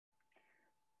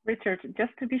Richard,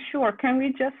 just to be sure, can we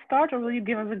just start or will you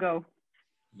give us a go?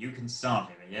 You can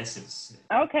start, Amy. Yes, it's.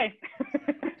 Okay.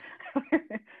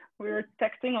 We're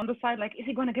texting on the side like, is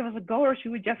he going to give us a go or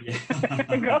should we just Yeah.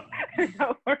 go,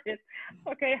 go for it?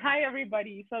 Okay. Hi,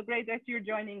 everybody. So great that you're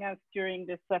joining us during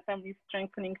this Family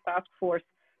Strengthening Task Force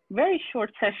very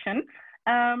short session.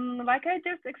 Like I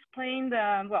just explained,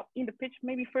 well, in the pitch,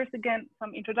 maybe first again,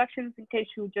 some introductions in case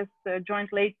you just joined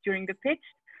late during the pitch.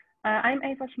 I'm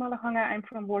Eva Smalleganger. I'm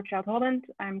from War Child Holland.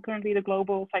 I'm currently the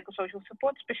Global Psychosocial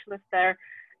Support Specialist there.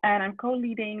 And I'm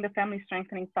co-leading the Family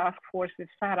Strengthening Task Force with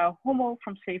Sarah Hommel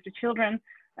from Save the Children,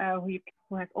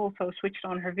 who has also switched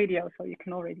on her video, so you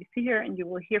can already see her, and you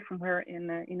will hear from her in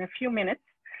a few minutes.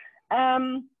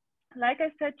 Like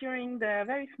I said during the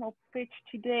very small pitch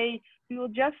today, we will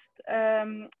just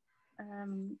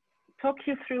talk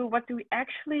you through what do we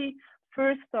actually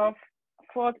first off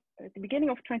thought at the beginning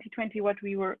of 2020, what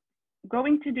we were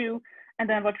going to do, and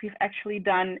then what we've actually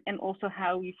done, and also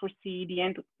how we foresee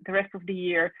the rest of the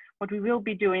year, what we will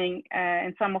be doing,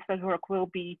 and some of that work will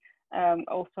be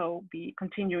also be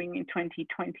continuing in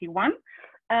 2021.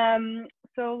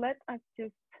 So let us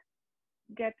just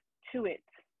get to it.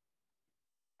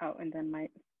 Oh, and then my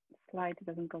slide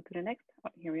doesn't go to the next.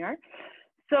 Oh, here we are.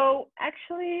 So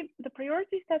actually, the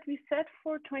priorities that we set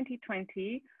for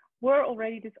 2020 were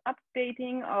already this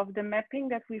updating of the mapping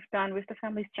that we've done with the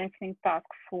Family Strengthening Task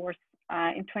Force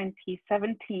in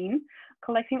 2017,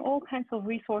 collecting all kinds of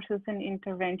resources and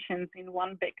interventions in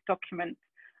one big document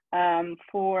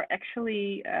for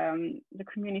actually the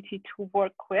community to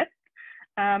work with.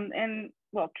 And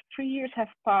well, 3 years have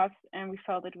passed and we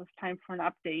felt it was time for an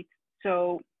update.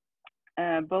 So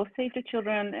both Save the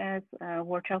Children as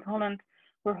War Child Holland,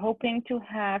 we're hoping to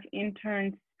have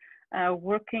interns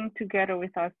working together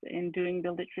with us in doing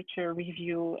the literature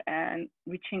review and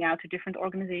reaching out to different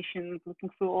organizations, looking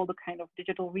through all the kind of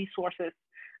digital resources,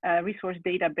 resource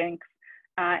data banks,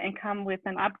 and come with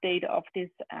an update of this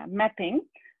mapping.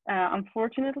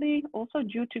 Unfortunately, also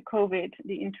due to COVID,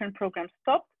 the intern program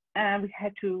stopped and we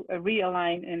had to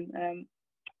realign and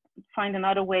find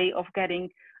another way of getting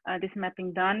this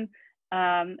mapping done.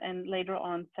 And later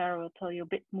on, Sarah will tell you a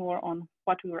bit more on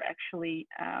what we were actually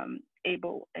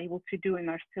able to do and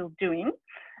are still doing.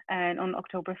 And on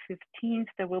October 15th,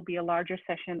 there will be a larger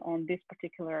session on this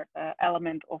particular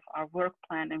element of our work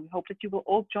plan. And we hope that you will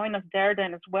all join us there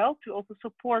then as well to also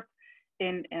support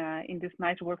in this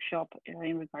nice workshop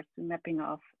in regards to mapping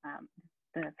of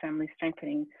the family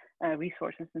strengthening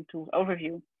resources and tools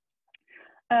overview.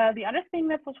 The other thing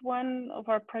that was one of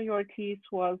our priorities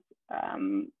was,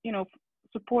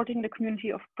 supporting the community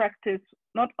of practice,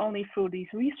 not only through these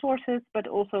resources, but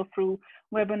also through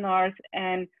webinars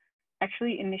and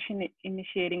actually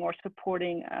initiating or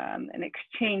supporting an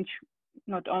exchange,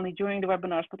 not only during the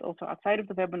webinars, but also outside of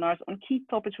the webinars on key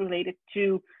topics related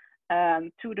to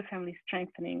the Family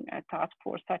Strengthening Task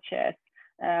Force, such as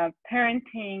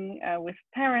parenting with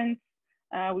parents.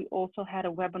 We also had a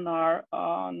webinar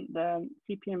on the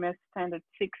CPMS Standard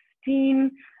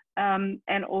 16,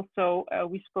 and also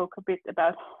we spoke a bit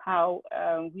about how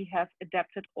we have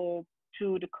adapted all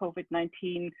to the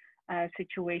COVID-19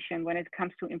 situation when it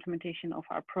comes to implementation of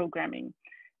our programming.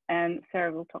 And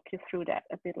Sarah will talk you through that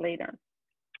a bit later.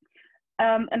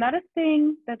 Another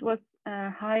thing that was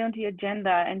high on the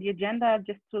agenda, and the agenda,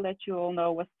 just to let you all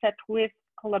know, was set with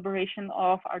collaboration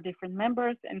of our different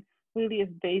members and really is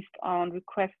based on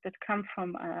requests that come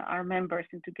from our members,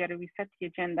 and together we set the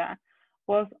agenda,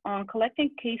 was on collecting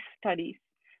case studies.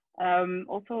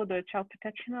 Also, the Child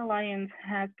Protection Alliance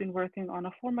has been working on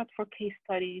a format for case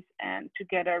studies, and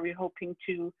together we're hoping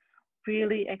to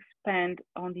really expand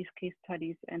on these case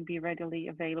studies and be readily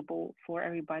available for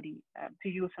everybody to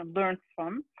use and learn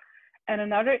from. And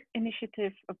another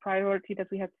initiative, a priority that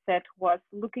we had set, was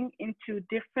looking into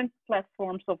different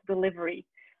platforms of delivery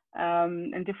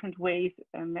and different ways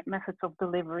and methods of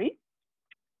delivery.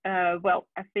 Well,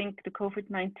 I think the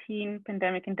COVID-19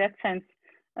 pandemic in that sense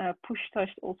pushed us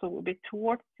also a bit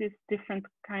towards this different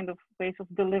kind of ways of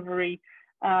delivery.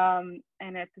 And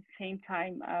at the same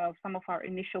time, some of our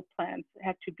initial plans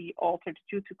had to be altered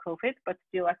due to COVID, but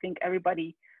still I think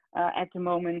everybody at the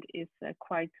moment is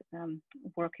quite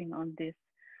working on this.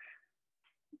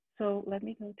 So let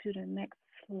me go to the next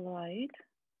slide.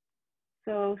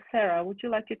 So Sarah, would you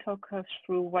like to talk us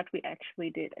through what we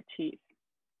actually did achieve?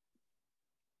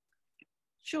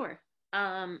 Sure.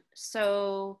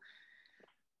 So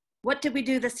what did we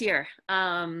do this year?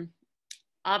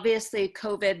 Obviously,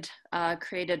 COVID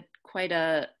created quite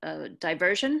a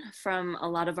diversion from a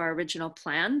lot of our original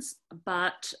plans,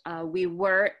 but we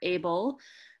were able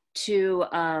to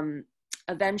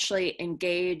eventually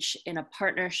engage in a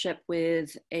partnership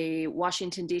with a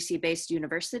Washington, D.C. based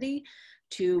university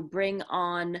to bring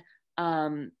on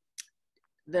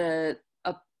the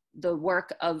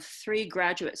work of 3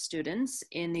 graduate students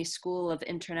in the School of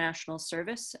International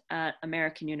Service at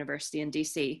American University in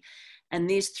DC. And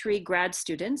these 3 grad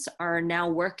students are now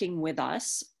working with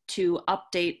us to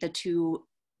update the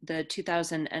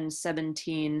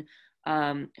 2017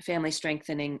 Family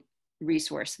Strengthening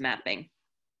Resource Mapping.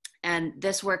 And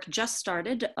this work just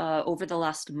started over the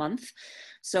last month.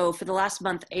 So for the last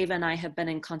month, Ava and I have been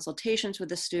in consultations with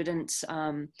the students,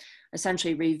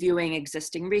 essentially reviewing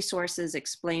existing resources,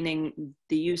 explaining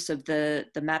the use of the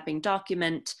mapping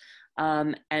document,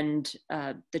 and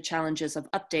the challenges of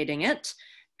updating it.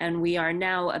 And we are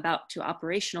now about to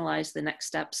operationalize the next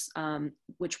steps,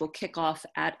 which will kick off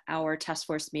at our task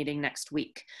force meeting next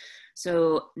week.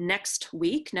 So next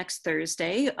week, next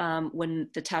Thursday, when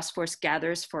the task force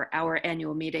gathers for our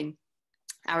annual meeting,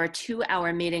 our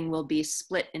 2-hour meeting will be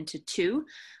split into two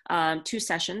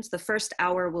sessions. The first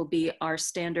hour will be our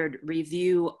standard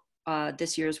review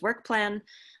this year's work plan,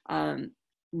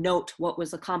 note what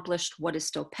was accomplished, what is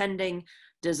still pending,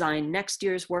 design next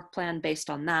year's work plan based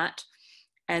on that.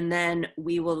 And then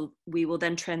we will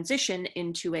then transition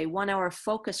into a 1-hour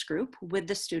focus group with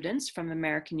the students from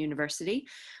American University,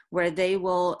 where they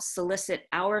will solicit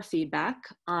our feedback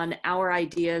on our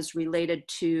ideas related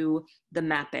to the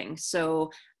mapping. So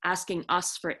asking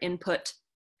us for input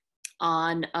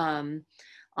on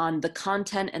the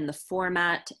content and the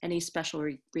format, any special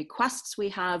requests we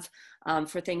have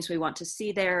for things we want to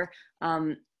see there,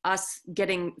 us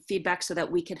getting feedback so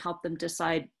that we can help them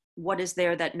decide what is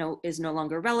there that is no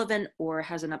longer relevant or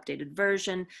has an updated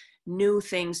version, new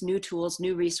things, new tools,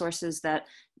 new resources that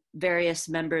various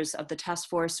members of the task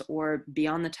force or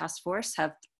beyond the task force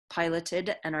have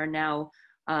piloted and are now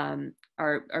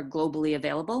are globally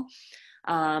available.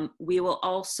 We will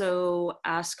also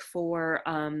ask for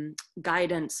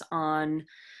guidance on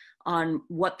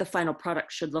what the final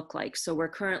product should look like. So we're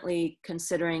currently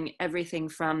considering everything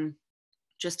from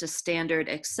just a standard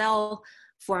Excel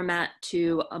format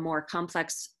to a more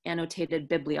complex annotated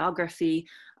bibliography,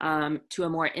 to a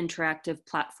more interactive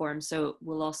platform. So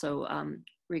we'll also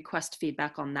request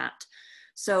feedback on that.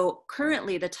 So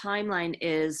currently the timeline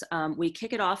is we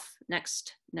kick it off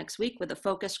next week with a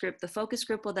focus group. The focus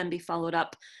group will then be followed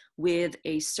up with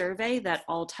a survey that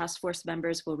all task force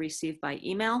members will receive by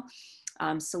email,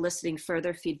 soliciting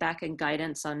further feedback and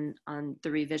guidance on the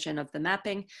revision of the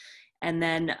mapping. And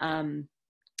then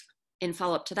in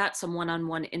follow-up to that, some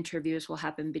one-on-one interviews will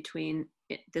happen between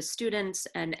the students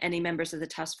and any members of the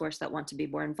task force that want to be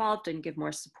more involved and give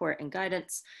more support and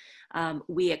guidance.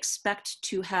 We expect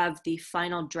to have the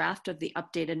final draft of the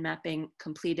updated mapping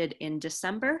completed in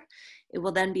December. It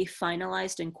will then be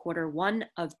finalized in Q1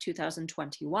 of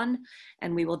 2021,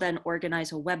 and we will then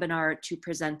organize a webinar to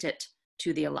present it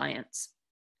to the Alliance.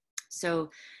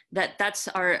 So that's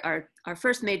our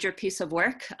first major piece of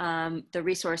work, the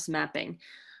resource mapping.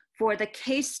 For the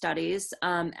case studies,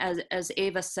 as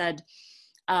Ava said,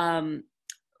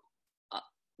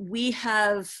 we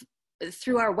have,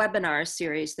 through our webinar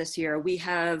series this year, we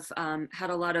have had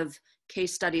a lot of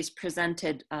case studies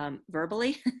presented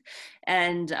verbally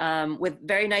and with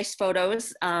very nice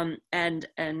photos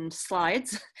and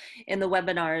slides in the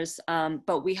webinars,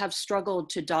 but we have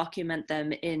struggled to document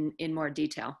them in more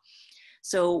detail.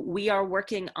 So we are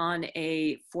working on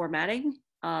a formatting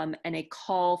and a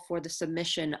call for the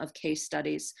submission of case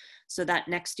studies so that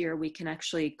next year we can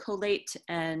actually collate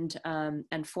and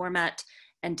format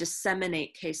and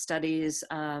disseminate case studies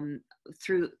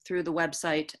through the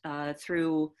website,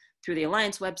 through the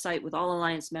Alliance website with all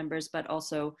Alliance members, but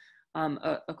also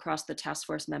across the task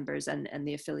force members and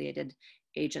the affiliated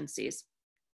agencies.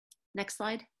 Next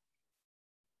slide.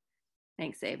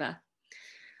 Thanks, Ava.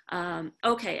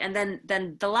 Okay, and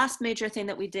then the last major thing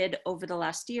that we did over the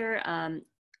last year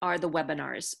are the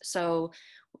webinars. So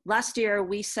last year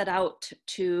we set out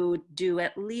to do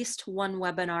at least one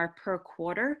webinar per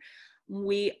quarter.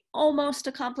 We almost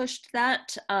accomplished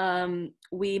that.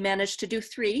 We managed to do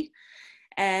 3,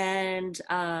 and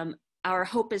our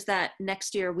hope is that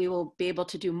next year we will be able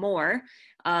to do more.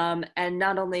 And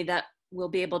not only that, we'll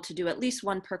be able to do at least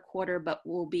 1 per quarter, but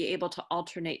we'll be able to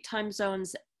alternate time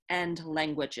zones and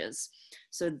languages.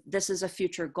 So this is a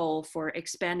future goal for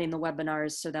expanding the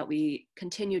webinars so that we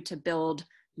continue to build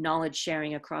knowledge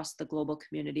sharing across the global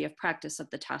community of practice of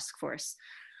the task force.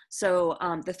 So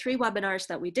the 3 webinars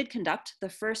that we did conduct, the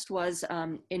first was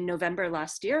in November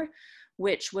last year,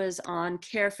 which was on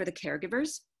care for the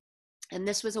caregivers. And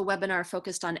this was a webinar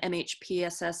focused on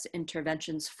MHPSS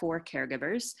interventions for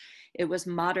caregivers. It was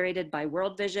moderated by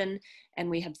World Vision, and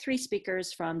we had 3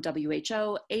 speakers from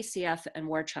WHO, ACF, and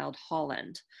War Child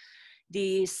Holland.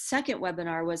 The second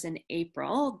webinar was in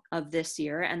April of this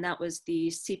year, and that was the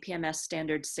CPMS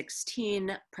Standard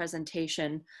 16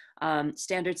 presentation.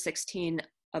 Standard 16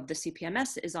 of the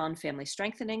CPMS is on family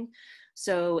strengthening.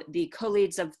 So the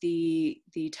co-leads of the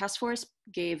task force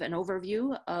gave an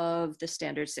overview of the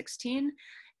Standard 16,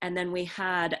 and then we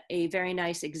had a very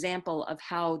nice example of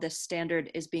how this standard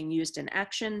is being used in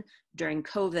action during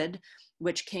COVID,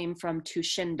 which came from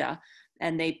Tushinda,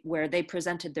 and where they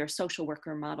presented their social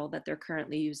worker model that they're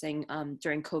currently using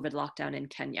during COVID lockdown in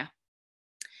Kenya.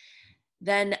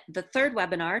 Then the third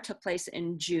webinar took place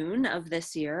in June of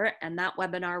this year, and that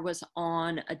webinar was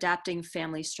on adapting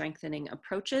family strengthening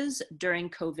approaches during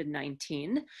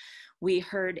COVID-19. We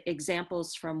heard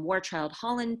examples from War Child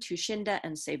Holland, Tushinda,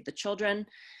 and Save the Children.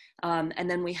 And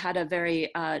then we had a very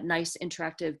nice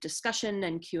interactive discussion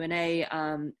and Q&A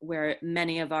where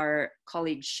many of our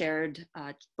colleagues shared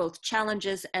both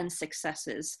challenges and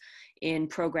successes in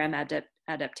program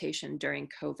adaptation during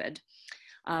COVID.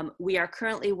 We are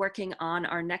currently working on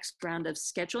our next round of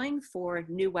scheduling for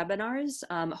new webinars.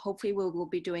 Hopefully we will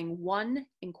be doing 1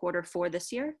 in Q4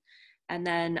 this year, and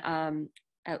then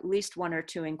at least 1 or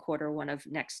 2 in Q1 of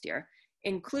next year,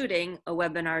 including a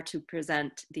webinar to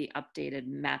present the updated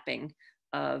mapping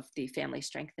of the Family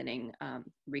Strengthening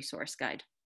Resource Guide.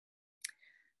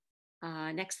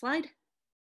 Next slide.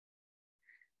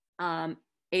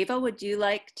 Ava, would you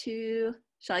like to,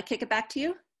 shall I kick it back to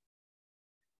you?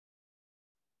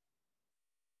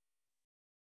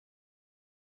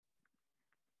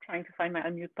 Trying to find my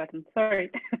unmute button,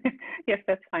 sorry. Yes,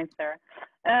 that's fine, Sarah.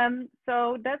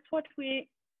 So that's what we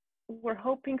were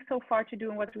hoping so far to do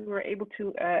and what we were able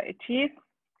to achieve.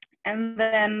 And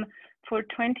then for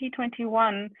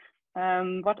 2021,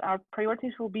 what our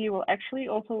priorities will be will actually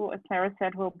also, as Sarah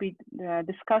said, will be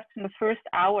discussed in the first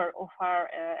hour of our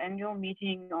annual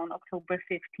meeting on October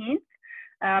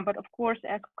 15th. But of course,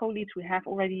 as co-leads, we have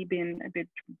already been a bit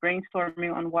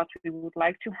brainstorming on what we would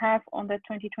like to have on the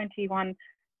 2021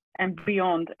 and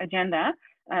beyond agenda.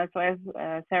 So as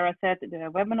Sarah said,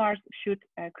 the webinars should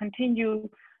continue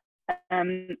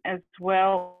as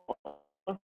well.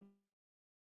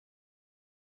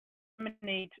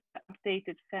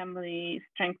 Updated family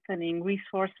strengthening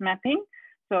resource mapping.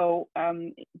 So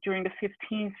during the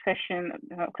 15th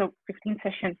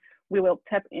session, we will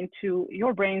tap into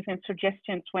your brains and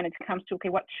suggestions when it comes to, okay,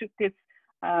 what should this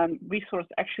resource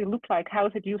actually look like? How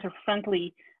is it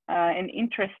user-friendly and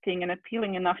interesting and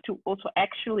appealing enough to also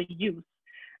actually use?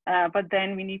 But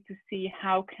then we need to see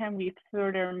how can we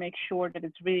further make sure that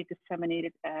it's really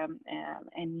disseminated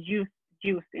and used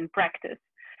in practice.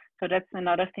 So that's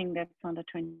another thing that's on the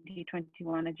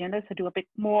 2021 agenda. So do a bit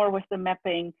more with the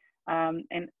mapping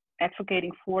and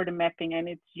advocating for the mapping and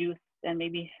its use, and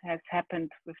maybe has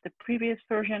happened with the previous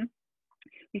version.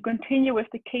 We continue with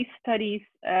the case studies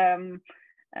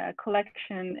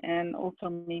collection, and also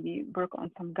maybe work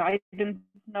on some guidance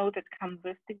notes that come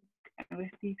with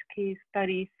these case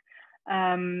studies,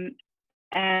 and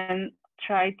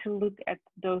try to look at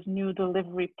those new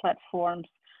delivery platforms.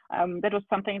 That was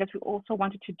something that we also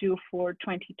wanted to do for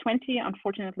 2020.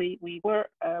 Unfortunately, we were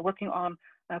working on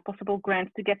possible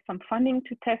grants to get some funding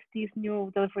to test these new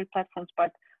delivery platforms,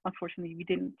 but unfortunately we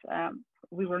didn't,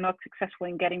 we were not successful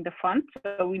in getting the funds.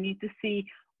 So we need to see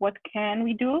what can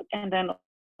we do, and then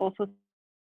also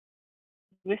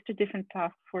with the different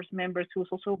task force members who's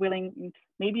also willing,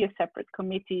 maybe a separate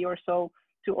committee or so,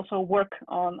 to also work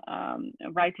on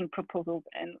writing proposals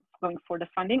and going for the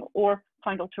funding, or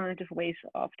find alternative ways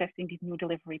of testing these new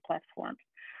delivery platforms.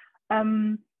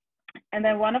 And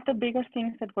then one of the bigger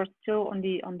things that were still on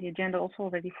the agenda also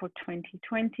already for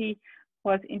 2020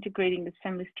 was integrating this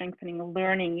family strengthening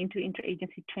learning into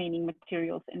interagency training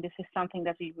materials. And this is something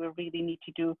that we will really need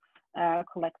to do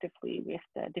collectively with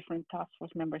the different task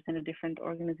force members and the different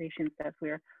organizations that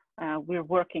we're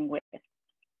working with.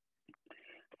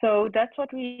 So that's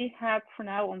what we have for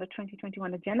now on the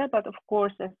 2021 agenda. But of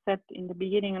course, as said in the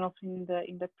beginning and also in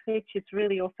the pitch, it's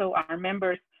really also our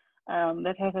members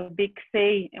that have a big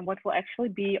say in what will actually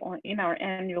be in our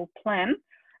annual plan.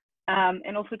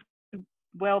 And also to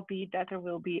well be that there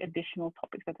will be additional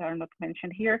topics that are not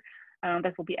mentioned here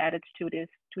that will be added to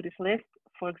this list.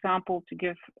 For example, to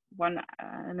give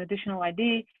an additional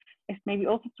idea is maybe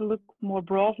also to look more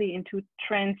broadly into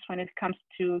trends when it comes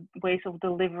to ways of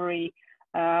delivery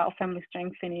of family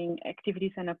strengthening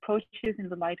activities and approaches in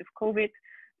the light of COVID.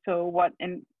 So what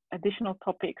and additional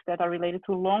topics that are related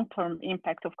to long-term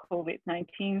impact of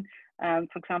COVID-19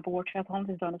 For example, World Child Hunt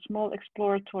has done a small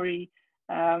exploratory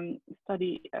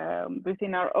study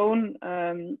within our own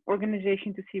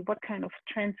organization to see what kind of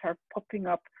trends are popping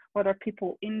up, what are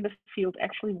people in the field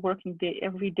actually working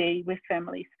every day with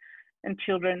families and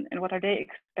children, and what are they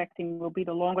expecting will be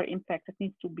the longer impact that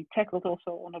needs to be tackled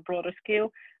also on a broader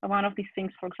scale. And one of these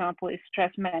things, for example, is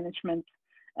stress management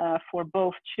for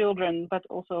both children, but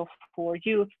also for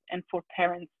youth and for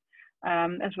parents,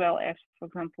 as well as, for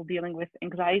example, dealing with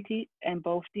anxiety. And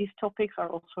both these topics are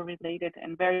also related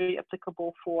and very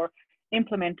applicable for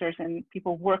implementers and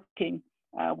people working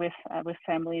with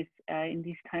families in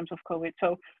these times of COVID.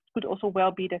 So it could also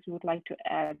well be that we would like to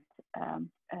add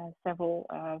several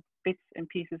bits and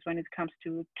pieces when it comes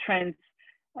to trends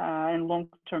and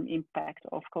long-term impact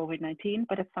of COVID-19,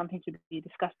 but it's something to be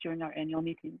discussed during our annual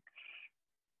meeting.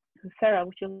 So Sarah,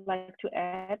 would you like to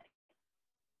add?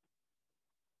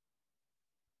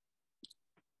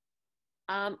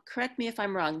 Correct me if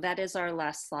I'm wrong, that is our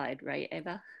last slide, right,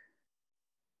 Eva?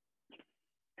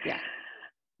 Yeah.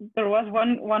 There was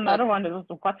one other one that was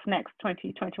what's next,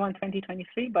 2021,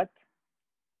 2023, but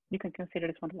you can consider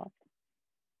this one last.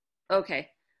 Okay.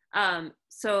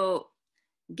 So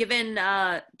given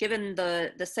the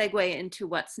segue into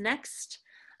what's next,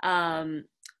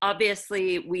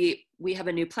 obviously we have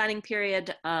a new planning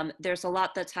period. There's a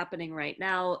lot that's happening right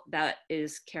now that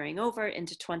is carrying over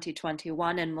into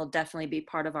 2021 and will definitely be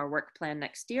part of our work plan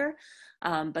next year.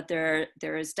 But there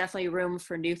is definitely room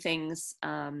for new things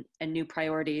and new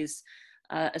priorities,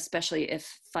 especially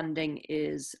if funding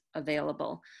is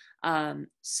available.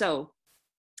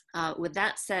 With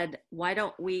that said, why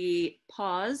don't we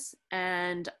pause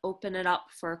and open it up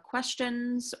for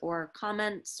questions or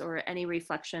comments or any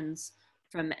reflections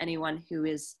from anyone who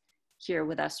is here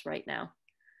with us right now.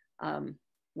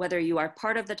 Whether you are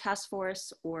part of the task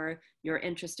force or you're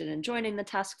interested in joining the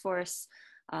task force,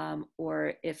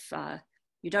 or if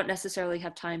you don't necessarily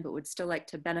have time but would still like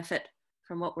to benefit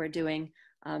from what we're doing,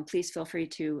 please feel free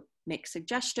to make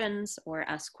suggestions or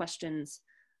ask questions.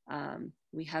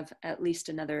 We have at least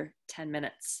another 10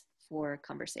 minutes for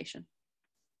conversation.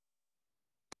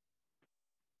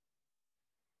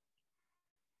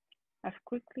 I've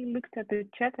quickly looked at the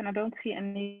chat and I don't see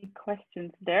any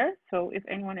questions there. So if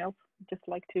anyone else would just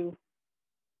like to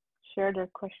share their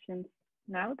questions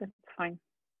now, that's fine.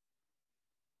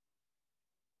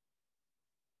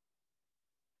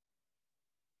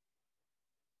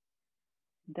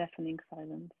 Deafening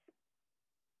silence.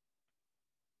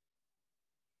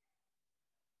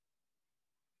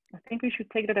 I think we should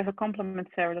take that as a compliment,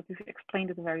 Sarah, that you've explained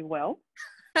it very well.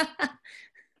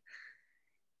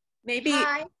 Maybe.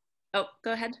 Hi. Oh,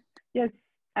 go ahead. Yes,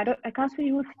 I can't see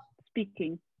who's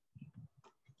speaking.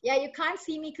 Yeah, you can't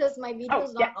see me because my video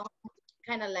is not on.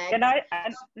 Kind of lag. And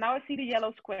now I see the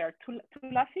yellow square.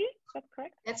 Tulasi, is that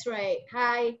correct? That's right.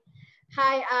 Hi.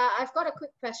 I've got a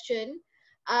quick question.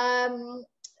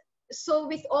 So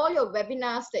with all your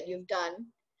webinars that you've done,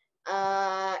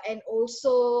 and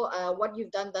also what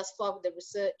you've done thus far with the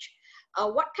research,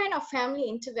 what kind of family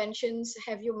interventions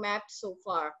have you mapped so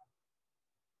far?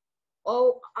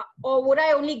 Or would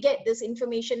I only get this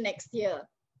information next year?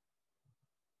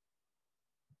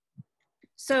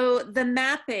 So the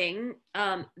mapping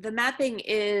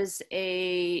is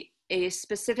a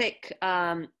specific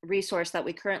resource that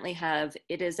we currently have.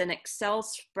 It is an Excel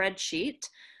spreadsheet,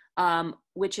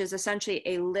 which is essentially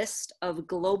a list of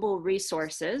global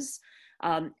resources,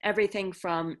 everything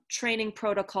from training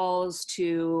protocols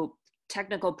to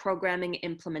technical programming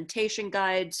implementation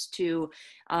guides to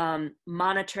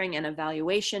monitoring and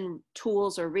evaluation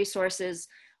tools or resources,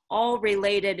 all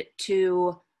related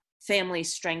to family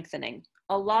strengthening.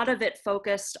 A lot of it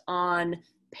focused on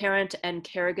parent and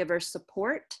caregiver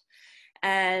support.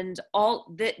 And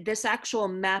this actual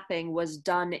mapping was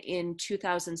done in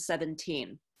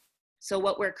 2017. So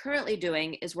what we're currently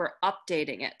doing is we're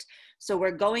updating it. So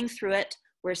we're going through it,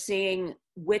 we're seeing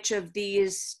which of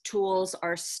these tools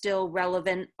are still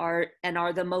relevant and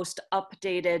are the most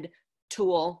updated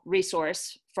tool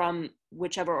resource from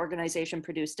whichever organization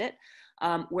produced it.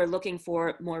 We're looking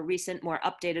for more recent, more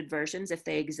updated versions if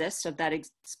they exist of that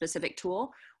specific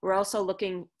tool. We're also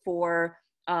looking for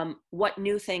what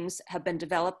new things have been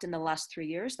developed in the last 3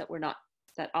 years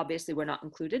that obviously were not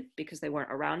included because they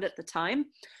weren't around at the time.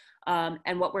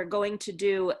 And what we're going to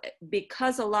do,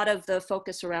 because a lot of the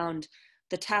focus around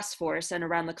the task force and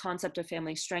around the concept of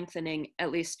family strengthening,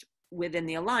 at least within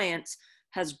the Alliance,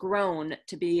 has grown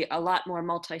to be a lot more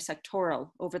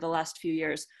multi-sectoral over the last few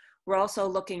years. We're also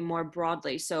looking more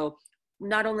broadly. So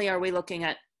not only are we looking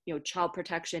at child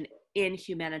protection in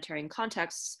humanitarian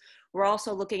contexts, we're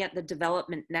also looking at the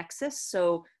development nexus.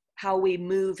 So how we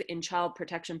move in child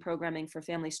protection programming for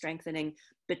family strengthening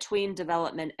between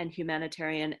development and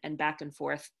humanitarian and back and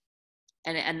forth,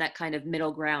 and that kind of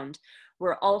middle ground.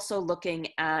 We're also looking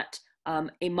at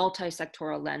a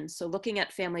multi-sectoral lens. So looking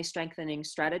at family strengthening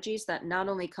strategies that not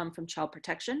only come from child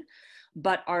protection,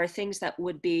 but are things that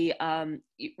would be,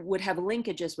 would have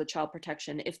linkages with child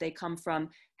protection if they come from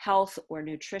health or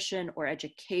nutrition or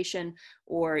education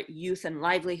or youth and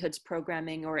livelihoods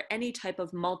programming or any type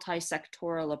of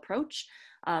multi-sectoral approach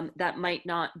that might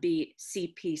not be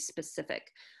CP specific.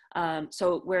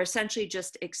 So we're essentially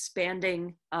just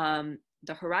expanding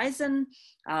the horizon,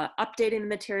 updating the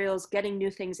materials, getting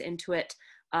new things into it,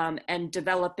 and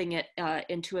developing it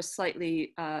into a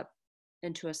slightly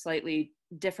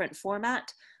different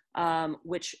format,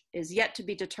 which is yet to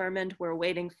be determined. We're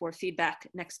waiting for feedback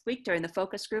next week during the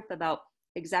focus group about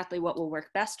exactly what will work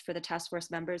best for the task force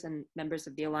members and members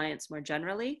of the Alliance more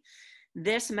generally.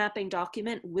 This mapping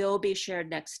document will be shared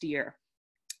next year.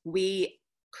 We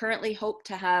currently hope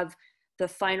to have the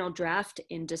final draft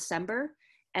in December,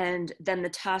 and then the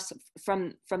task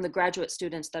from the graduate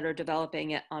students that are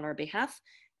developing it on our behalf.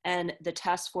 And the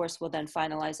task force will then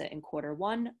finalize it in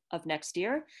Q1 of next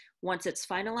year. Once it's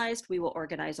finalized, we will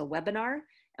organize a webinar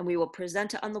and we will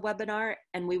present it on the webinar,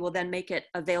 and we will then make it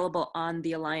available on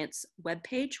the Alliance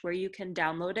webpage where you can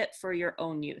download it for your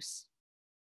own use.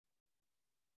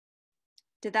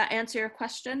 Did that answer your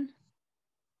question?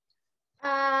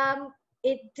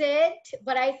 It did,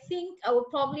 but I think I will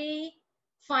probably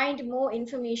find more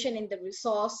information in the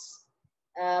resource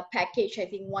package, I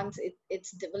think, once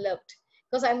it's developed.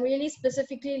 Because I'm really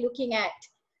specifically looking at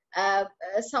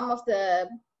some of the,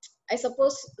 I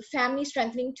suppose, family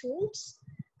strengthening tools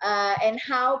and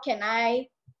how can I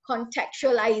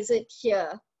contextualize it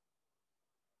here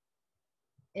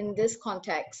in this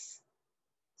context.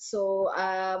 So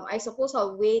I suppose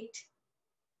I'll wait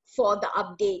for the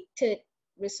updated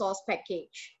resource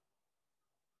package.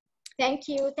 Thank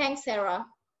you. Thanks, Sarah.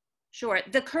 Sure.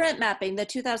 The current mapping, the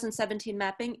 2017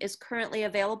 mapping, is currently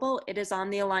available. It is on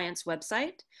the Alliance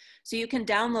website. So you can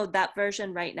download that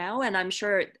version right now, and I'm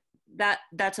sure that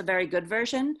that's a very good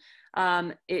version.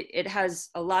 It has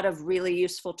a lot of really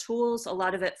useful tools, a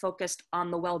lot of it focused on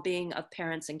the well-being of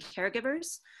parents and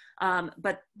caregivers.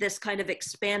 But this kind of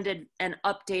expanded and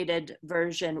updated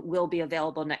version will be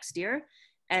available next year,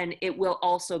 and it will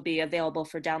also be available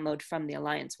for download from the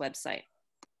Alliance website.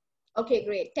 Okay,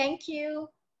 great. Thank you.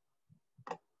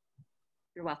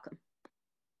 You're welcome.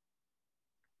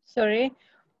 Sorry,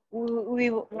 we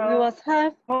was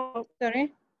have,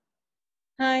 sorry.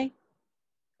 Hi,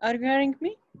 are you hearing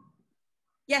me?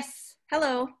 Yes,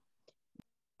 hello.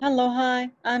 Hello, hi,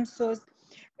 I'm Sos.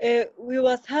 We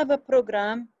was have a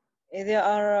program. There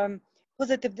are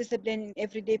positive discipline in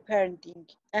everyday parenting.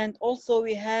 And also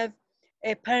we have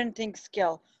a parenting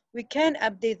skill. We can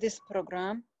update this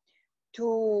program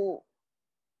to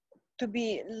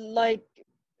be like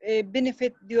a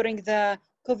benefit during the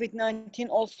COVID-19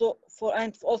 also for,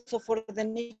 and also for the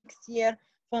next year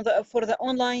for the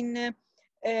online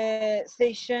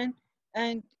session,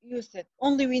 and use it.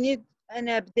 Only we need an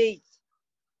update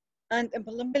and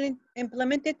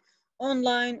implement it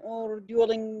online or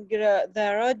during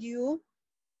the radio.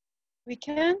 We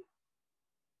can.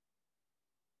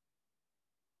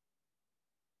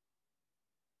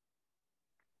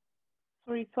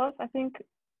 Sorry, Sos, I think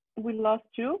we lost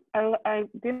you. I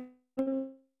didn't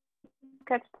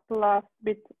catch the last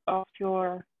bit of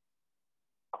your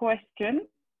question.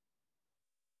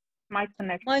 My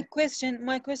connection.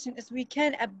 My question is, we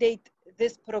can update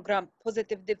this program,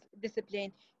 positive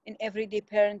discipline in everyday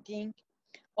parenting,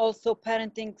 also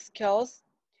parenting skills,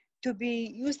 to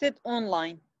be used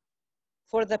online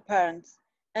for the parents,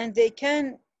 and they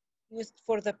can use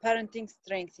for the parenting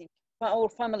strengthening or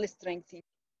family strengthening.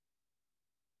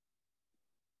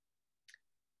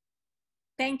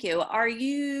 Thank you. Are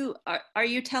you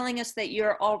telling us that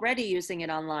you're already using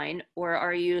it online, or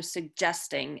are you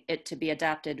suggesting it to be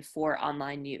adapted for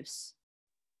online use?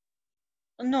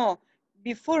 No,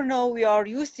 before now we are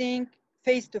using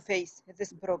face-to-face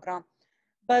this program,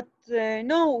 but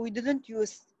no, we didn't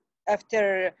use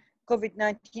after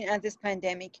COVID-19 and this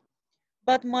pandemic.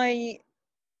 But my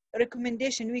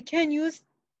recommendation, we can use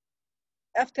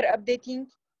after updating.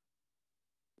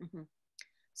 Mm-hmm.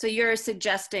 So you're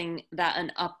suggesting that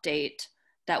an update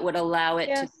that would allow it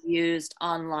to be used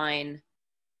online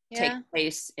take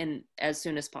place in as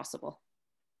soon as possible?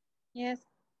 Yes.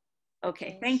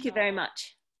 Okay, thank you very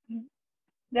much.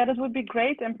 Yeah, that would be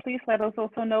great. And please let us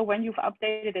also know when you've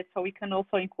updated it so we can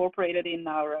also incorporate it in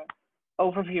our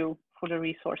overview for the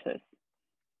resources.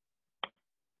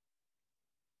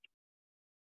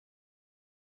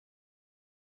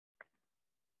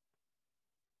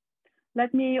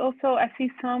 Let me also, I see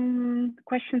some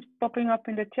questions popping up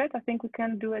in the chat. I think we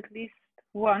can do at least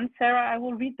one. Sarah, I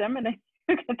will read them and then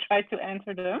you can try to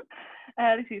answer them.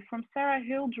 This is from Sarah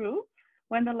Hildrew.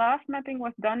 When the last mapping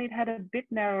was done, it had a bit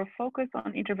narrower focus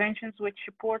on interventions which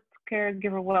support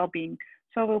caregiver well-being.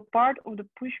 So will part of the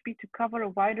push be to cover a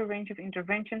wider range of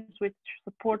interventions which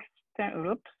support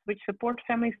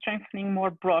family strengthening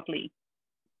more broadly?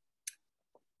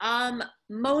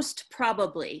 Most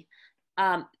probably.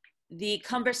 The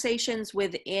conversations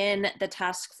within the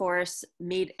task force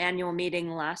annual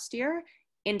meeting last year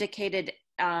indicated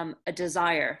a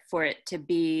desire for it to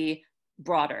be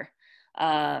broader.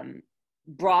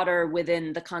 Broader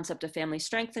within the concept of family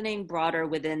strengthening, broader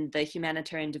within the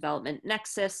humanitarian development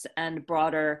nexus, and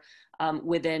broader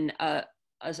within a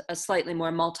slightly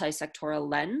more multi-sectoral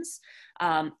lens.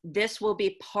 This will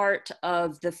be part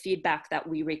of the feedback that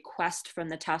we request from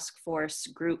the task force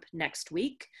group next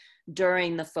week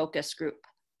during the focus group.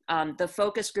 The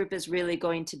focus group is really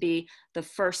going to be the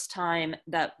first time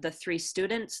that the 3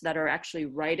 students that are actually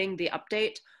writing the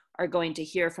update are going to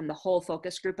hear from the whole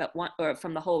focus group at one, or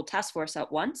from the whole task force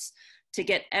at once, to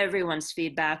get everyone's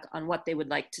feedback on what they would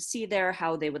like to see there,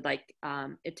 how they would like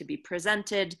it to be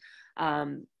presented,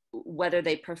 whether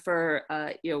they prefer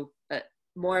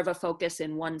more of a focus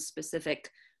in one specific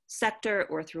sector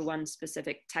or through one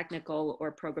specific technical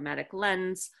or programmatic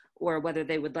lens, or whether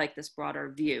they would like this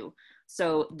broader view.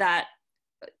 So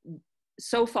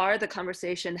far the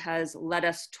conversation has led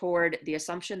us toward the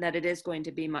assumption that it is going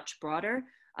to be much broader,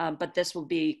 but this will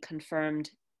be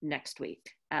confirmed next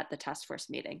week at the task force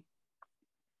meeting.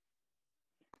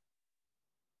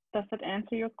 Does that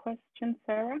answer your question,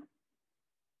 Sarah?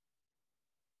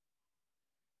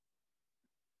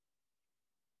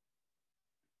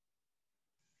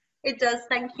 It does,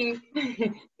 thank you.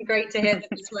 Great to hear that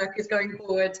this work is going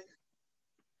forward.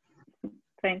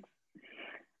 Thanks.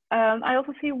 I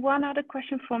also see one other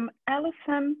question from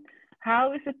Alison.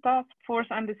 How is the task force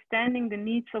understanding the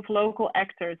needs of local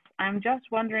actors? I'm just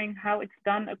wondering how it's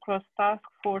done across task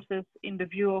forces in the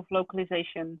view of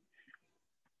localization.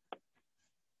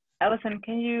 Alison,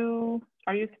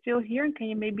 are you still here? And can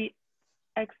you maybe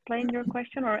explain your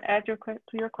question or add to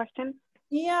your question?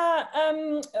 Yeah,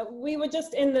 we were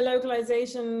just in the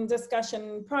localization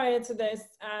discussion prior to this,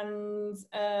 and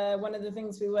one of the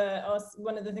things we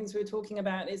were talking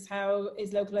about is how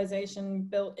is localization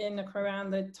built in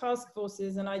around the task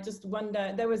forces, and I just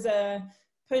wonder, there was a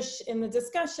push in the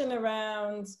discussion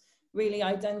around really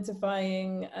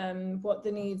identifying what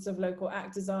the needs of local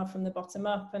actors are from the bottom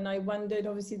up, and I wondered,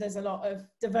 obviously there's a lot of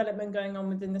development going on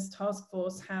within this task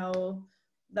force, how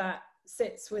that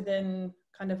sits within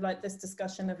kind of like this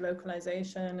discussion of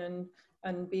localization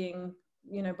and being,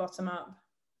 you know, bottom up,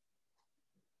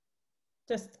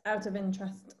 just out of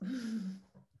interest.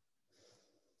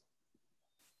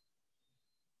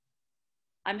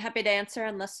 I'm happy to answer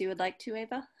unless you would like to,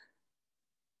 Eva.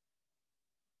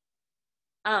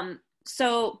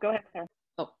 So go ahead,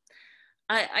 Sarah.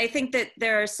 I think that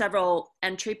there are several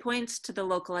entry points to the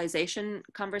localization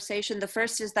conversation. The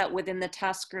first is that within the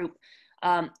task group,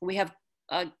 we have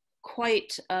a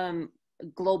quite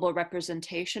global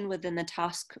representation within the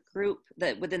task group,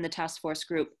 within the task force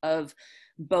group, of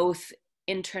both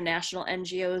international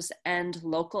NGOs and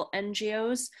local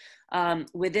NGOs.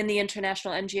 Within the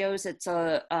international NGOs,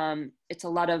 it's a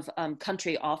lot of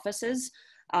country offices.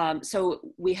 So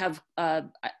we have,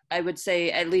 I would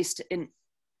say, at least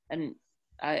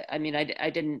I mean, I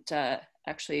didn't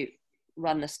actually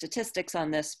run the statistics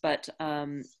on this, but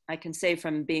I can say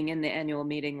from being in the annual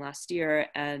meeting last year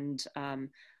and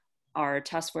our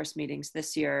task force meetings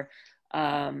this year,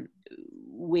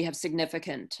 we have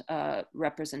significant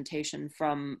representation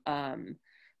from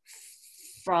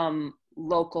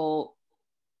local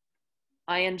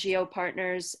INGO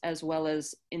partners as well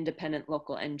as independent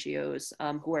local NGOs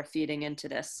who are feeding into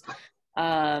this.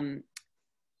 And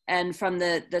from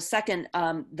the second,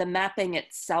 the mapping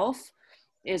itself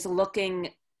is looking,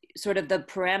 sort of the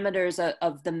parameters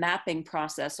of the mapping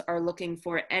process are looking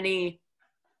for any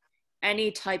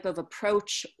type of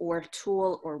approach or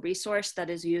tool or resource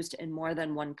that is used in more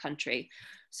than one country.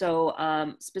 So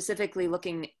specifically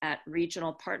looking at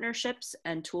regional partnerships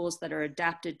and tools that are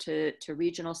adapted to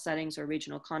regional settings or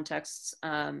regional contexts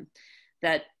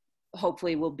that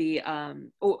hopefully will be,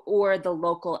 or the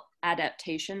local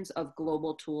adaptations of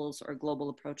global tools or global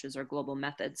approaches or global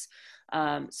methods.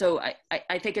 So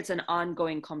I think it's an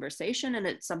ongoing conversation, and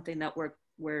it's something that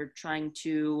we're trying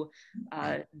to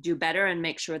do better and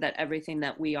make sure that everything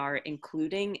that we are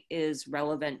including is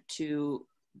relevant to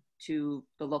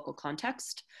the local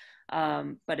context.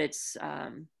 But it's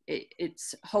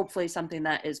hopefully something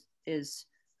that is is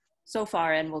so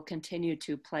far and will continue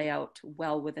to play out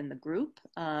well within the group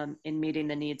in meeting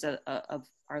the needs of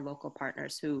our local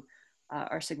partners who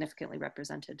are significantly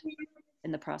represented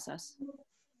in the process.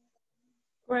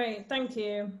 Great, thank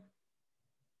you.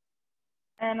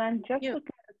 And I'm just looking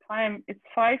at the time, it's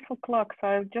 5 o'clock, so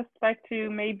I'd just like to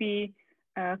maybe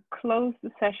close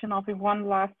the session off with one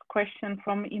last question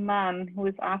from Iman, who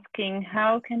is asking,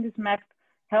 how can this map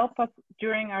help us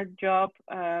during our job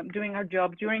during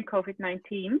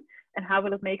COVID-19, and how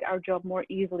will it make our job more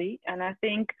easily? And I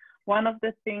think one of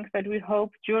the things that we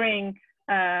hope during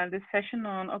the session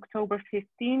on October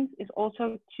 15th is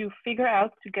also to figure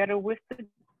out together with the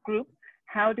group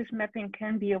how this mapping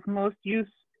can be of most use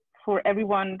for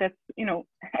everyone that's, you know,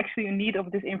 actually in need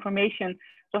of this information.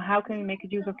 So how can we make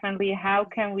it user friendly? How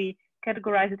can we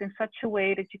categorize it in such a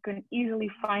way that you can easily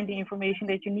find the information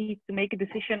that you need to make a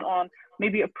decision on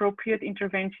maybe appropriate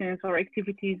interventions or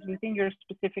activities within your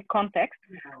specific context?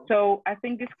 So I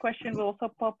think this question will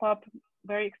also pop up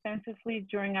very extensively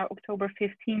during our October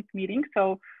 15th meeting.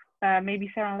 So maybe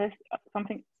Sarah, unless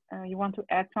something you want to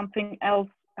add something else,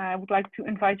 I would like to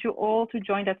invite you all to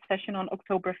join that session on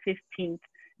October 15th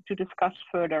to discuss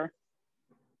further.